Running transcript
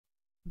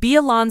Bea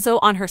Alonzo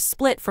on her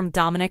split from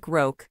Dominic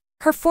Roque.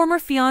 Her former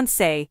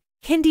fiancé,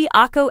 hindi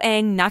ako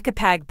ang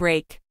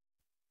nakapag-break.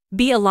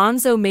 Bea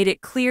Alonzo made it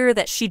clear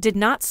that she did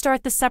not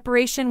start the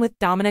separation with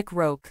Dominic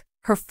Roque,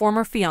 her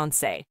former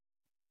fiancé.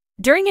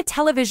 During a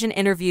television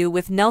interview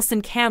with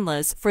Nelson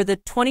Canlas for the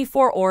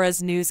 24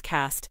 Horas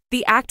newscast,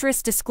 the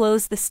actress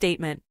disclosed the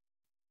statement.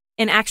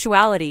 In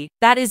actuality,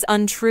 that is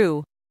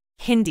untrue.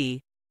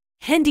 Hindi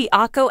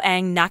ako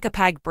ang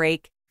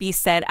nakapag-break, Bea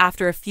said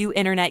after a few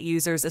internet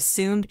users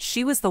assumed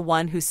she was the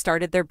one who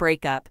started their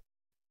breakup.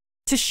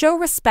 To show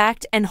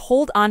respect and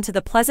hold on to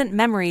the pleasant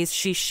memories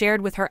she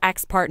shared with her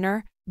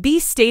ex-partner, Bea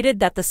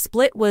stated that the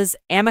split was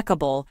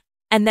amicable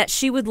and that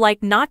she would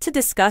like not to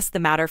discuss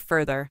the matter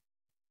further.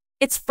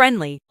 It's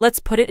friendly, let's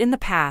put it in the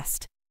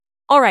past.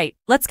 Alright,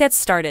 let's get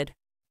started.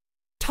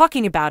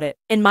 Talking about it,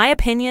 in my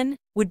opinion,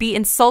 would be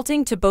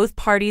insulting to both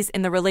parties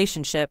in the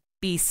relationship,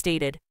 Bea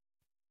stated.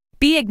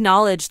 Bea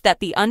acknowledged that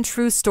the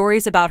untrue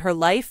stories about her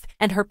life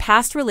and her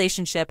past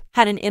relationship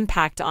had an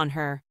impact on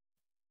her.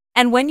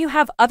 And when you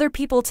have other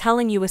people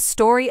telling you a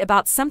story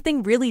about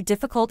something really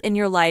difficult in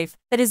your life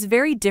that is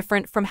very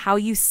different from how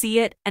you see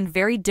it and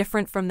very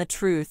different from the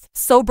truth,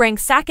 sobrang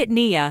sakit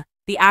niya,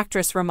 the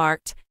actress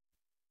remarked.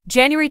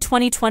 January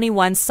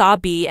 2021 saw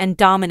Bea and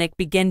Dominic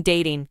begin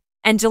dating,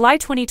 and July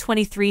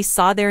 2023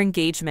 saw their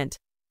engagement.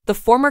 The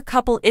former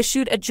couple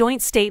issued a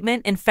joint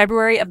statement in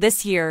February of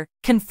this year,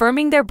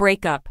 confirming their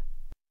breakup.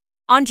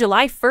 On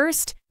July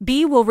 1st,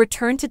 Bea will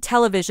return to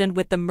television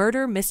with the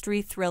murder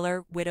mystery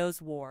thriller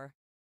Widow's War.